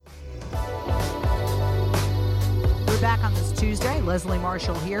back on this Tuesday. Leslie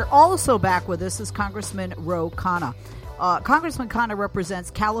Marshall here. Also back with us is Congressman Khanna. Congressman Khanna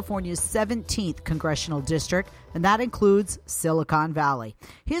represents California's 17th congressional district, and that includes Silicon Valley.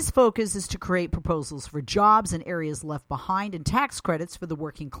 His focus is to create proposals for jobs in areas left behind and tax credits for the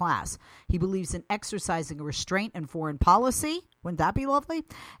working class. He believes in exercising restraint in foreign policy. Wouldn't that be lovely?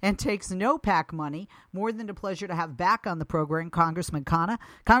 And takes no PAC money. More than a pleasure to have back on the program Congressman Khanna.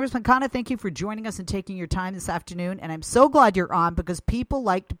 Congressman Khanna, thank you for joining us and taking your time this afternoon. And I'm so glad you're on because people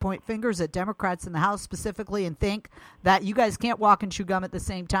like to point fingers at Democrats in the House specifically and think that you guys can't walk and chew gum at the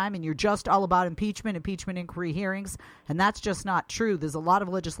same time and you're just all about impeachment inquiry hearings. And that's just not true. There's a lot of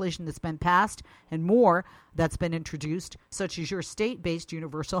legislation that's been passed and more that's been introduced, such as your state-based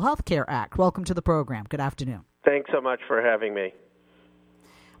Universal Health Care Act. Welcome to the program. Good afternoon. Thanks so much for having me.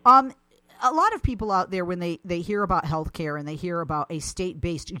 A lot of people out there, when they hear about health care and they hear about a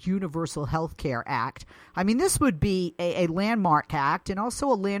state-based Universal Health Care Act, I mean, this would be a landmark act and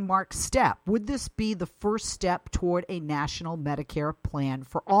also a landmark step. Would this be the first step toward a national Medicare plan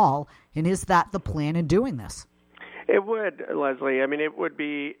for all? And is that the plan in doing this? It would, Leslie. I mean, it would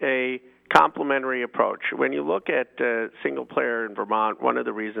be a complementary approach. When you look at single payer in Vermont, one of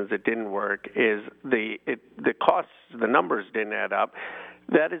the reasons it didn't work is the costs, the numbers didn't add up.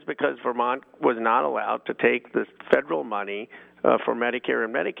 That is because Vermont was not allowed to take the federal money for Medicare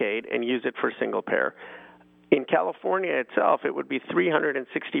and Medicaid and use it for single payer. In California itself, it would be $360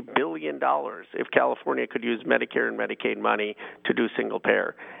 billion if California could use Medicare and Medicaid money to do single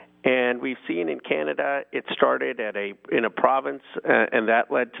payer. And we've seen in Canada, it started in a province, and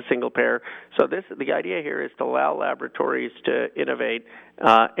that led to single payer. So the idea here is to allow laboratories to innovate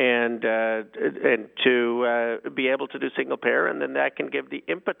and to be able to do single payer, and then that can give the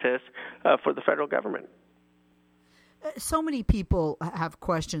impetus for the federal government. So many people have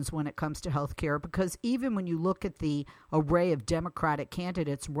questions when it comes to health care because even when you look at the array of Democratic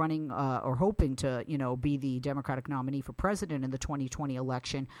candidates running or hoping to, be the Democratic nominee for president in the 2020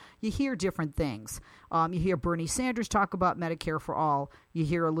 election, you hear different things. You hear Bernie Sanders talk about Medicare for all. You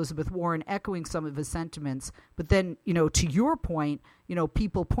hear Elizabeth Warren echoing some of his sentiments. But then, to your point,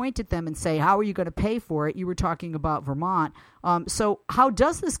 people point at them and say, how are you going to pay for it? You were talking about Vermont. So how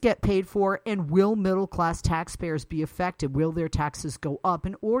does this get paid for, and will middle-class taxpayers be affected? Will their taxes go up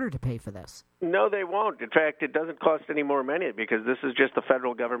in order to pay for this? No, they won't. In fact, it doesn't cost any more money because this is just the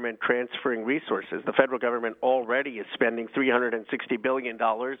federal government transferring resources. The federal government already is spending $360 billion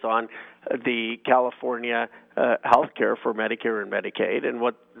on the California health care for Medicare and Medicaid. And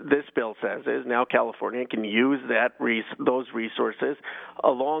what this bill says is now California can use those resources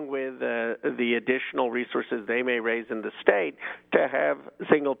along with the additional resources they may raise in the state to have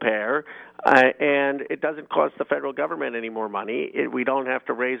single payer. And it doesn't cost the federal government any more money. We don't have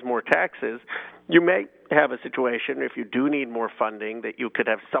to raise more taxes. You may have a situation, if you do need more funding, that you could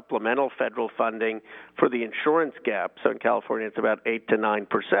have supplemental federal funding for the insurance gap. So in California, it's about 8 to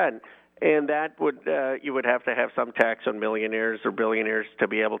 9%. And that would you would have to have some tax on millionaires or billionaires to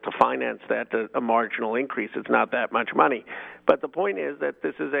be able to finance that, a marginal increase. It's not that much money. But the point is that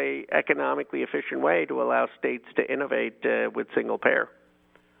this is a economically efficient way to allow states to innovate with single payer.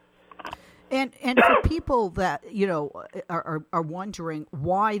 And for people that, are wondering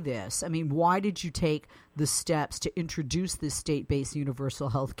why this, I mean, why did you take the steps to introduce this state-based Universal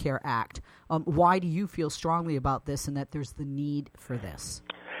Health Care Act? Why do you feel strongly about this and that there's the need for this?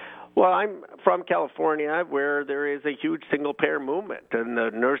 Well, I'm from California, where there is a huge single-payer movement, and the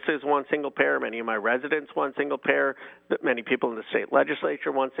nurses want single-payer. Many of my residents want single-payer. Many people in the state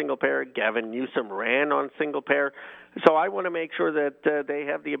legislature want single-payer. Gavin Newsom ran on single-payer. So I want to make sure that they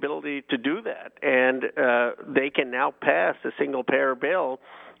have the ability to do that, and they can now pass a single-payer bill,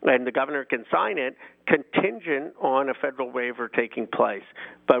 and the governor can sign it, contingent on a federal waiver taking place.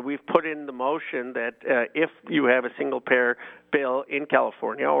 But we've put in the motion that if you have a single-payer bill in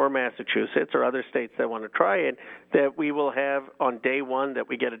California or Massachusetts or other states that want to try it, that we will have on day one that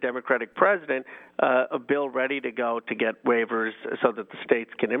we get a Democratic president, a bill ready to go to get waivers so that the states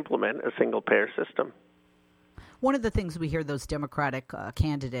can implement a single-payer system. One of the things we hear those Democratic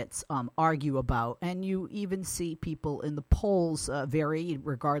candidates argue about, and you even see people in the polls vary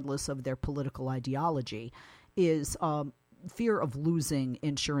regardless of their political ideology, is fear of losing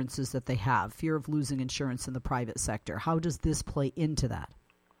insurances that they have, fear of losing insurance in the private sector. How does this play into that?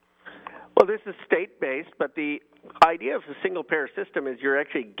 Well, this is state-based, but the idea of the single-payer system is you're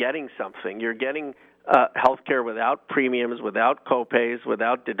actually getting something. You're getting health care without premiums, without copays,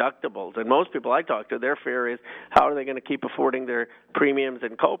 without deductibles. And most people I talk to, their fear is how are they going to keep affording their premiums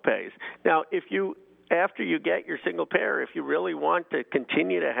and copays? Now, if you after you get your single payer, if you really want to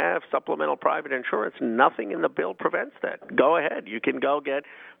continue to have supplemental private insurance, nothing in the bill prevents that. Go ahead. You can go get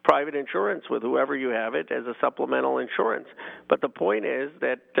private insurance with whoever you have it as a supplemental insurance. But the point is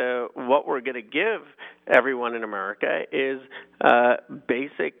that what we're going to give everyone in America is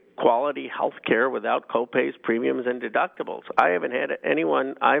basic quality health care without copays, premiums, and deductibles. I haven't had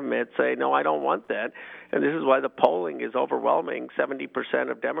anyone I've met say, no, I don't want that. And this is why the polling is overwhelming.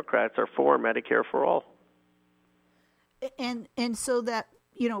 70% of Democrats are for Medicare for all. And so that,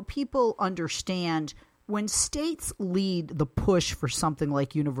 people understand when states lead the push for something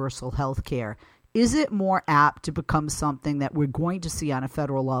like universal health care, is it more apt to become something that we're going to see on a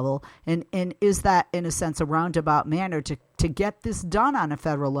federal level? And is that, in a sense, a roundabout manner to get this done on a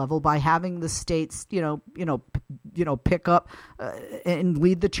federal level by having the states, pick up and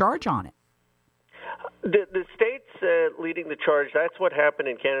lead the charge on it? The states leading the charge, that's what happened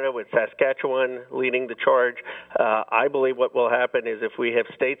in Canada with Saskatchewan leading the charge. I believe what will happen is if we have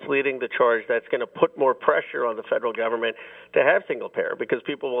states leading the charge, that's going to put more pressure on the federal government to have single payer, because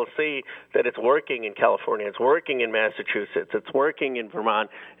people will see that it's working in California, it's working in Massachusetts, it's working in Vermont,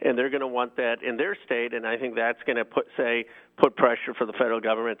 and they're going to want that in their state, and I think that's going to put pressure for the federal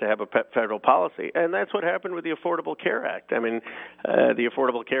government to have a federal policy. And that's what happened with the Affordable Care Act. I mean, the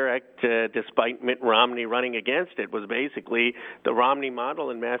Affordable Care Act, despite Mitt Romney running against it, was basically the Romney model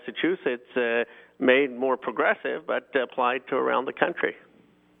in Massachusetts, made more progressive, but applied to around the country.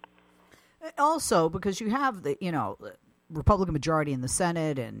 Also, because you have the, Republican majority in the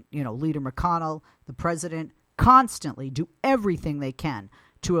Senate and, Leader McConnell, the president, constantly do everything they can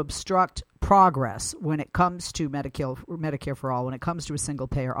to obstruct progress when it comes to Medicare for all, when it comes to a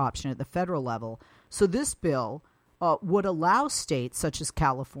single-payer option at the federal level. So this bill would allow states such as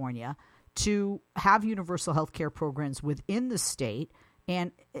California to have universal health care programs within the state,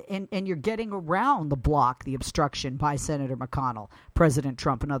 and you're getting around the block, the obstruction by Senator McConnell, President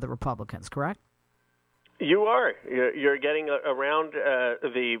Trump, and other Republicans, correct? You are. You're getting around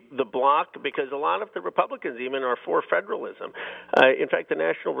the block, because a lot of the Republicans even are for federalism. In fact, the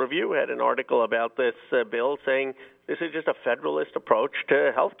National Review had an article about this bill saying this is just a federalist approach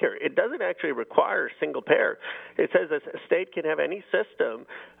to health care. It doesn't actually require single payer. It says a state can have any system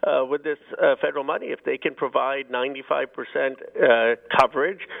with this federal money if they can provide 95%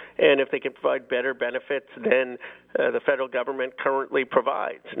 coverage, and if they can provide better benefits than the federal government currently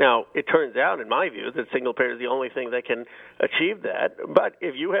provides. Now, it turns out, in my view, that single payer is the only thing that can achieve that. But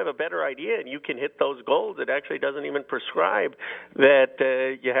if you have a better idea and you can hit those goals, it actually doesn't even prescribe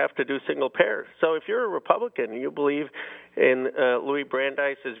that you have to do single payer. So if you're a Republican and you believe in Louis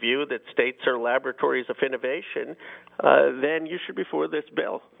Brandeis's view that states are laboratories of innovation, then you should be for this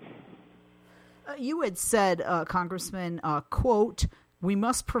bill. You had said, Congressman, quote, "We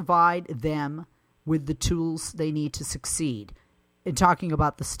must provide them with the tools they need to succeed," in talking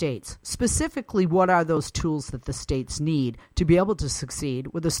about the states. Specifically, what are those tools that the states need to be able to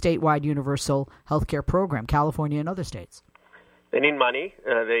succeed with a statewide universal health care program, California and other states? They need money.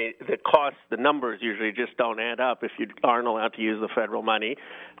 The costs, the numbers usually just don't add up if you aren't allowed to use the federal money.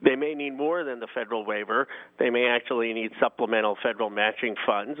 They may need more than the federal waiver. They may actually need supplemental federal matching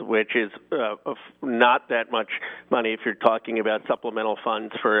funds, which is not that much money if you're talking about supplemental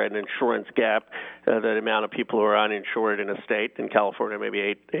funds for an insurance gap, the amount of people who are uninsured in a state. In California,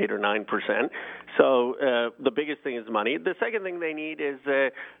 maybe 8 or 9%. So the biggest thing is money. The second thing they need is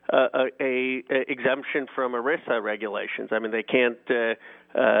a exemption from ERISA regulations. I mean, they can't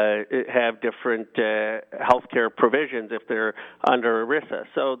have different health care provisions if they're under ERISA.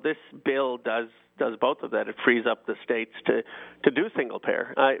 So this bill does both of that. It frees up the states to do single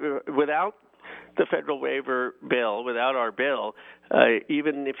payer. Without the federal waiver bill, without our bill,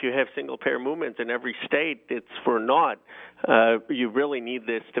 even if you have single payer movements in every state, it's for naught. You really need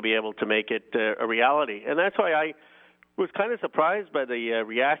this to be able to make it a reality. And that's why I was kind of surprised by the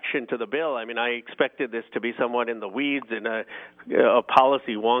reaction to the bill. I mean, I expected this to be somewhat in the weeds and a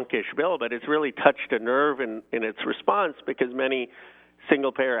policy wonkish bill, but it's really touched a nerve in its response, because many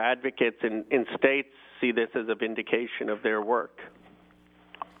single-payer advocates in states see this as a vindication of their work.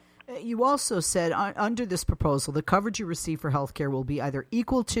 You also said under this proposal, the coverage you receive for health care will be either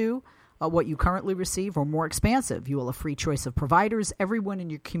equal to what you currently receive or more expansive. You will have free choice of providers. Everyone in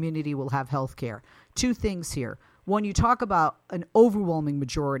your community will have health care. Two things here. One, you talk about an overwhelming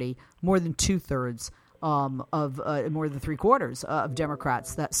majority, more than 2/3 of more than three-quarters of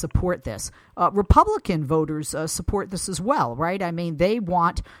Democrats that support this. Republican voters support this as well, right? I mean, they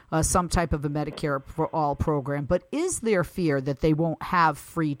want some type of a Medicare for all program, but is there fear that they won't have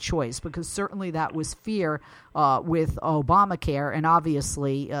free choice? Because certainly that was fear with Obamacare, and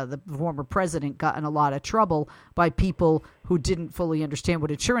obviously the former president got in a lot of trouble by people who didn't fully understand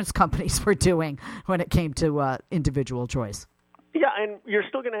what insurance companies were doing when it came to individual choice. Yeah, and you're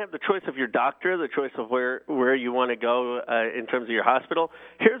still going to have the choice of your doctor, the choice of where you want to go in terms of your hospital.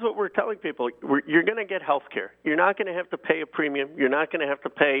 Here's what we're telling people. You're going to get health care. You're not going to have to pay a premium. You're not going to have to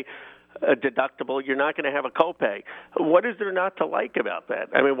pay a deductible. You're not going to have a copay. What is there not to like about that?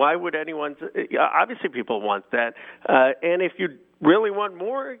 I mean, why would anyone – obviously people want that. And if you really want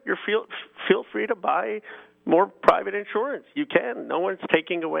more, feel free to buy more private insurance. You can. No one's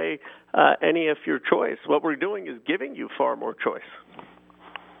taking away any of your choice. What we're doing is giving you far more choice.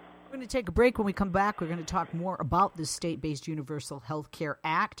 We're going to take a break. When we come back, we're going to talk more about the State-Based Universal Health Care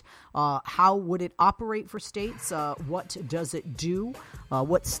Act. How would it operate for states? What does it do?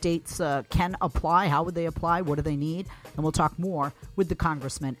 What states can apply? How would they apply? What do they need? And we'll talk more with the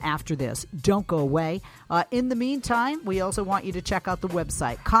Congressman after this. Don't go away. In the meantime, we also want you to check out the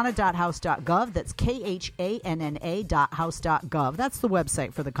website, Khanna.house.gov. That's KHANNA.house.gov. That's the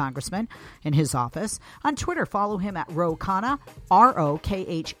website for the Congressman in his office. On Twitter, follow him at Khanna,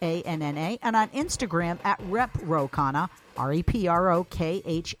 ROKHANNA, and on Instagram at RepRoKhanna,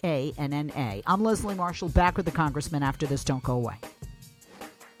 RepRoKHANNA. I'm Leslie Marshall, back with the Congressman after this. Don't go away.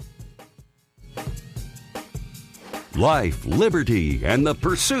 Life, liberty, and the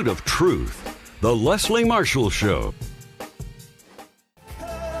pursuit of truth. The Leslie Marshall Show.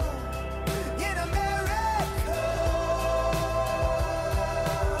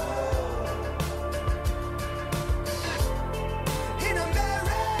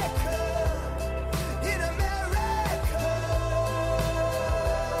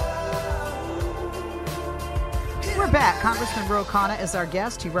 Congressman Khanna is our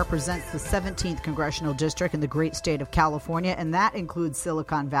guest. He represents the 17th Congressional District in the great state of California, and that includes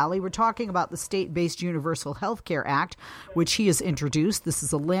Silicon Valley. We're talking about the State-Based Universal Health Care Act, which he has introduced. This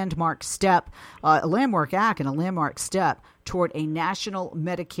is a landmark step, a landmark act and a landmark step toward a national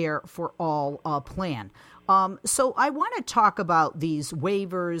Medicare for all plan. So I want to talk about these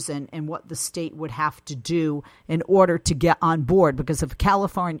waivers and what the state would have to do in order to get on board, because if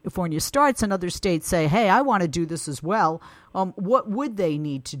California starts and other states say, hey, I want to do this as well, what would they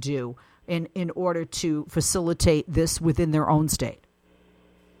need to do in order to facilitate this within their own state?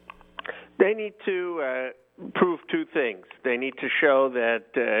 They need to prove two things. They need to show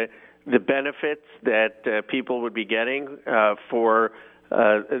that the benefits that people would be getting for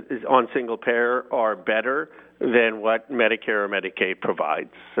on single payer are better than what Medicare or Medicaid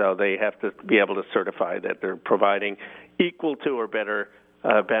provides. So they have to be able to certify that they're providing equal to or better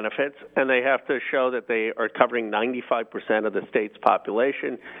benefits, and they have to show that they are covering 95% of the state's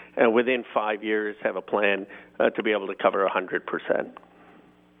population, and within 5 years have a plan to be able to cover 100%.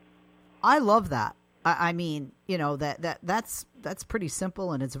 I love that. I mean, you know, that's pretty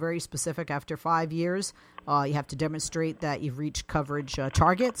simple, and it's very specific. After 5 years, you have to demonstrate that you've reached coverage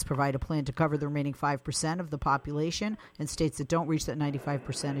targets, provide a plan to cover the remaining 5% of the population, and states that don't reach that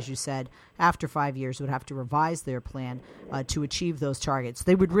 95%, as you said, after 5 years would have to revise their plan to achieve those targets.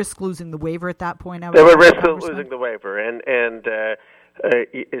 They would risk losing the waiver at that point. They would risk losing the waiver, and so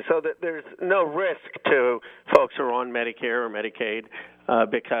that there's no risk to folks who are on Medicare or Medicaid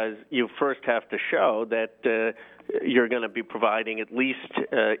because you first have to show that you're going to be providing at least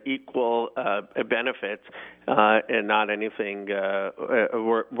equal benefits and not anything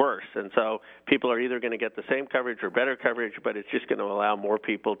worse. And so people are either going to get the same coverage or better coverage, but it's just going to allow more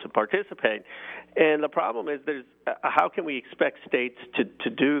people to participate. And the problem is, how can we expect states to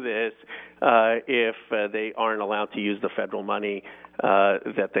do this if they aren't allowed to use the federal money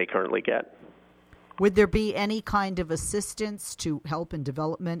that they currently get? Would there be any kind of assistance to help in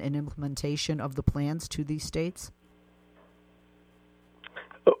development and implementation of the plans to these states?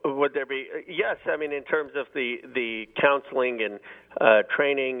 Would there be? Yes. I mean, in terms of the counseling and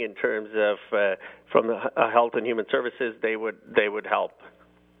training, in terms of from the Health and Human Services, they would help.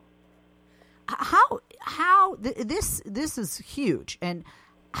 How this is huge, and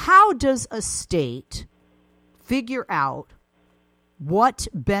how does a state figure out what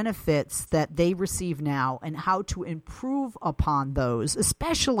benefits that they receive now and how to improve upon those,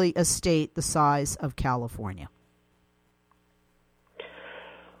 especially a state the size of California?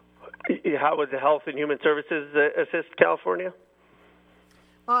 How would the Health and Human Services assist California?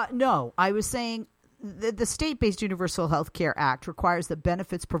 No, I was saying the State-Based Universal Health Care Act requires that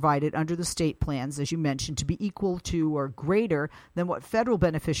benefits provided under the state plans, as you mentioned, to be equal to or greater than what federal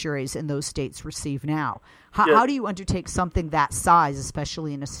beneficiaries in those states receive now. How do you undertake something that size,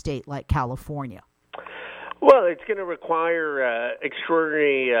 especially in a state like California? Well, it's going to require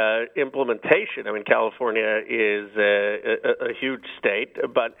extraordinary implementation. I mean, California is a huge state,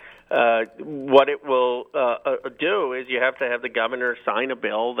 but what it will do is you have to have the governor sign a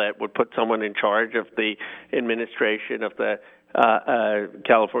bill that would put someone in charge of the administration of the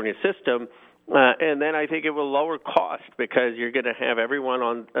California system. And then I think it will lower cost because you're going to have everyone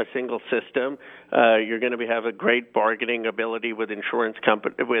on a single system. You're going to have a great bargaining ability with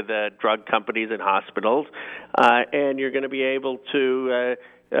drug companies and hospitals, and you're going to be able to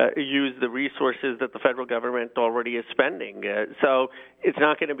use the resources that the federal government already is spending. So it's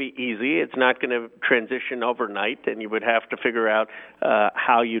not going to be easy. It's not going to transition overnight, and you would have to figure out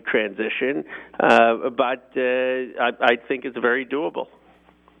how you transition. But I think it's very doable.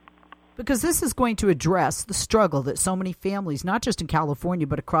 Because this is going to address the struggle that so many families, not just in California,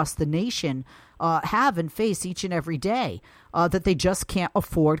 but across the nation, have and face each and every day, that they just can't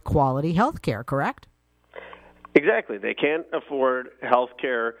afford quality health care, correct? Exactly. They can't afford health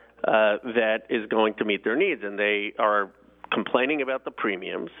care that is going to meet their needs, and they are complaining about the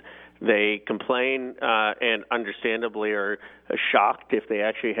premiums. They complain and understandably are shocked if they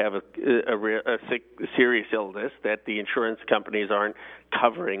actually have a serious illness that the insurance companies aren't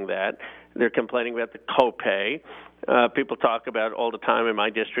covering that. They're complaining about the copay. People talk about all the time in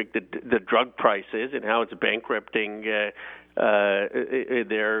my district the drug prices and how it's bankrupting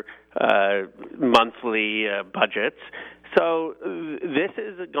their monthly budgets. So this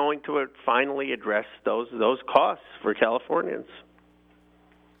is going to finally address those costs for Californians.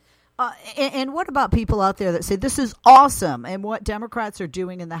 And what about people out there that say this is awesome and what Democrats are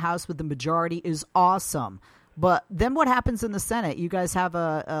doing in the House with the majority is awesome? But then what happens in the Senate? You guys have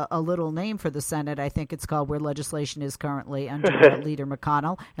a little name for the Senate. I think it's called where legislation is currently under Leader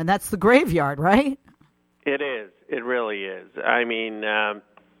McConnell, and that's the graveyard, right? It is. It really is. I mean,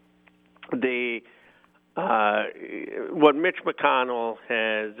 what Mitch McConnell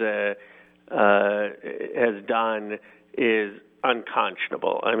has done is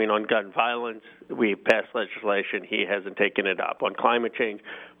unconscionable. I mean, on gun violence, we've passed legislation. He hasn't taken it up. On climate change,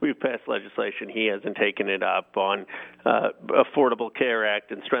 we've passed legislation. He hasn't taken it up. On Affordable Care Act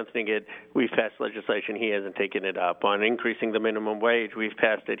and strengthening it, we've passed legislation. He hasn't taken it up. On increasing the minimum wage, we've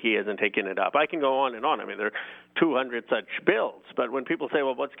passed it. He hasn't taken it up. I can go on and on. I mean, there are 200 such bills. But when people say,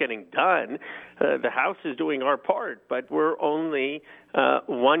 well, what's getting done? The House is doing our part, but we're only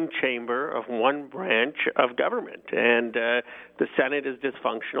one chamber of one branch of government. And the Senate is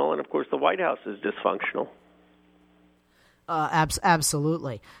dysfunctional, and, of course, the White House is dysfunctional.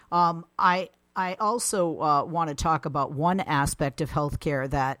 Absolutely. I also want to talk about one aspect of healthcare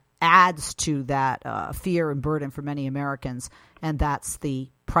that adds to that fear and burden for many Americans, and that's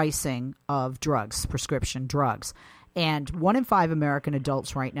the pricing of drugs, prescription drugs. And 1 in 5 American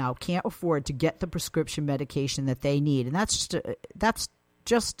adults right now can't afford to get the prescription medication that they need, and that's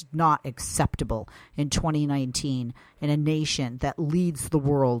just not acceptable in 2019 in a nation that leads the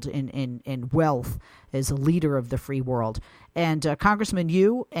world in wealth as a leader of the free world. And Congressman,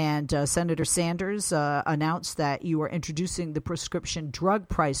 you and Senator Sanders announced that you are introducing the Prescription Drug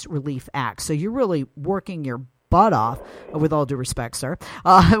Price Relief Act. So you're really working your butt off, with all due respect, sir,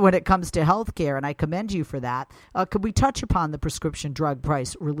 when it comes to health care, and I commend you for that. Could we touch upon the Prescription Drug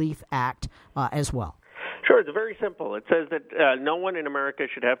Price Relief Act as well? Sure. It's very simple. It says that no one in America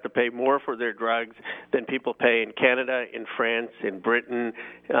should have to pay more for their drugs than people pay in Canada, in France, in Britain,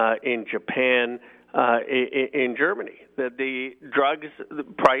 in Japan, in Germany. That the drugs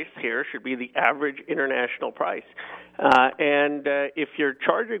price here should be the average international price. And if you're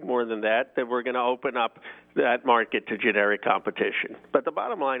charging more than that, then we're going to open up that market to generic competition. But the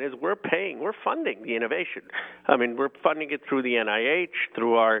bottom line is we're funding the innovation. I mean, we're funding it through the NIH,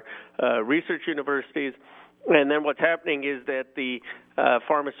 through our research universities. And then what's happening is that the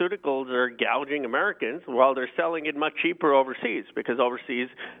pharmaceuticals are gouging Americans while they're selling it much cheaper overseas because overseas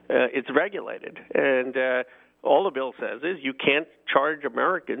it's regulated. And all the bill says is you can't charge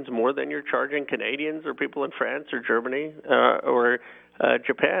Americans more than you're charging Canadians or people in France or Germany or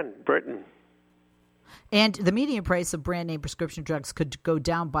Japan, Britain. And the median price of brand name prescription drugs could go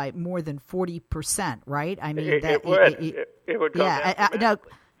down by more than 40%, right? I mean, it would go down. Now,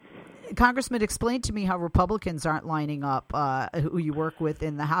 Congressman, explain to me how Republicans aren't lining up, who you work with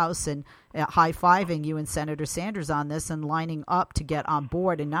in the House, and high-fiving you and Senator Sanders on this and lining up to get on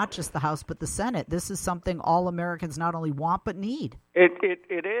board, and not just the House but the Senate. This is something all Americans not only want but need. It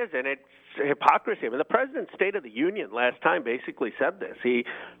is, and it's hypocrisy. I mean, the President's State of the Union last time basically said this. He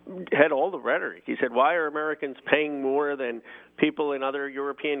had all the rhetoric. He said, why are Americans paying more than people in other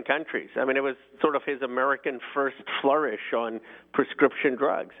European countries? I mean, it was sort of his American first flourish on prescription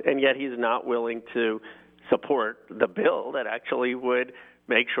drugs, and yet he's not willing to support the bill that actually would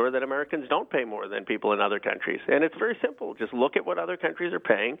make sure that Americans don't pay more than people in other countries. And it's very simple. Just look at what other countries are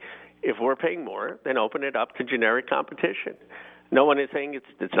paying. If we're paying more, then open it up to generic competition. No one is saying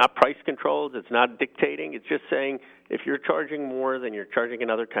it's not price controls, it's not dictating. It's just saying if you're charging more than you're charging in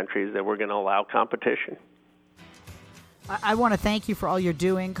other countries, then we're going to allow competition. I want to thank you for all you're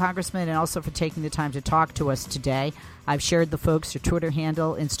doing, Congressman, and also for taking the time to talk to us today. I've shared the folks, your Twitter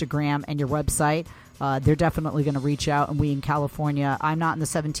handle, Instagram, and your website. They're definitely going to reach out, and we in California, I'm not in the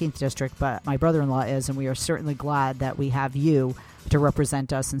 17th district, but my brother-in-law is, and we are certainly glad that we have you to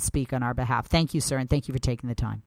represent us and speak on our behalf. Thank you, sir, and thank you for taking the time.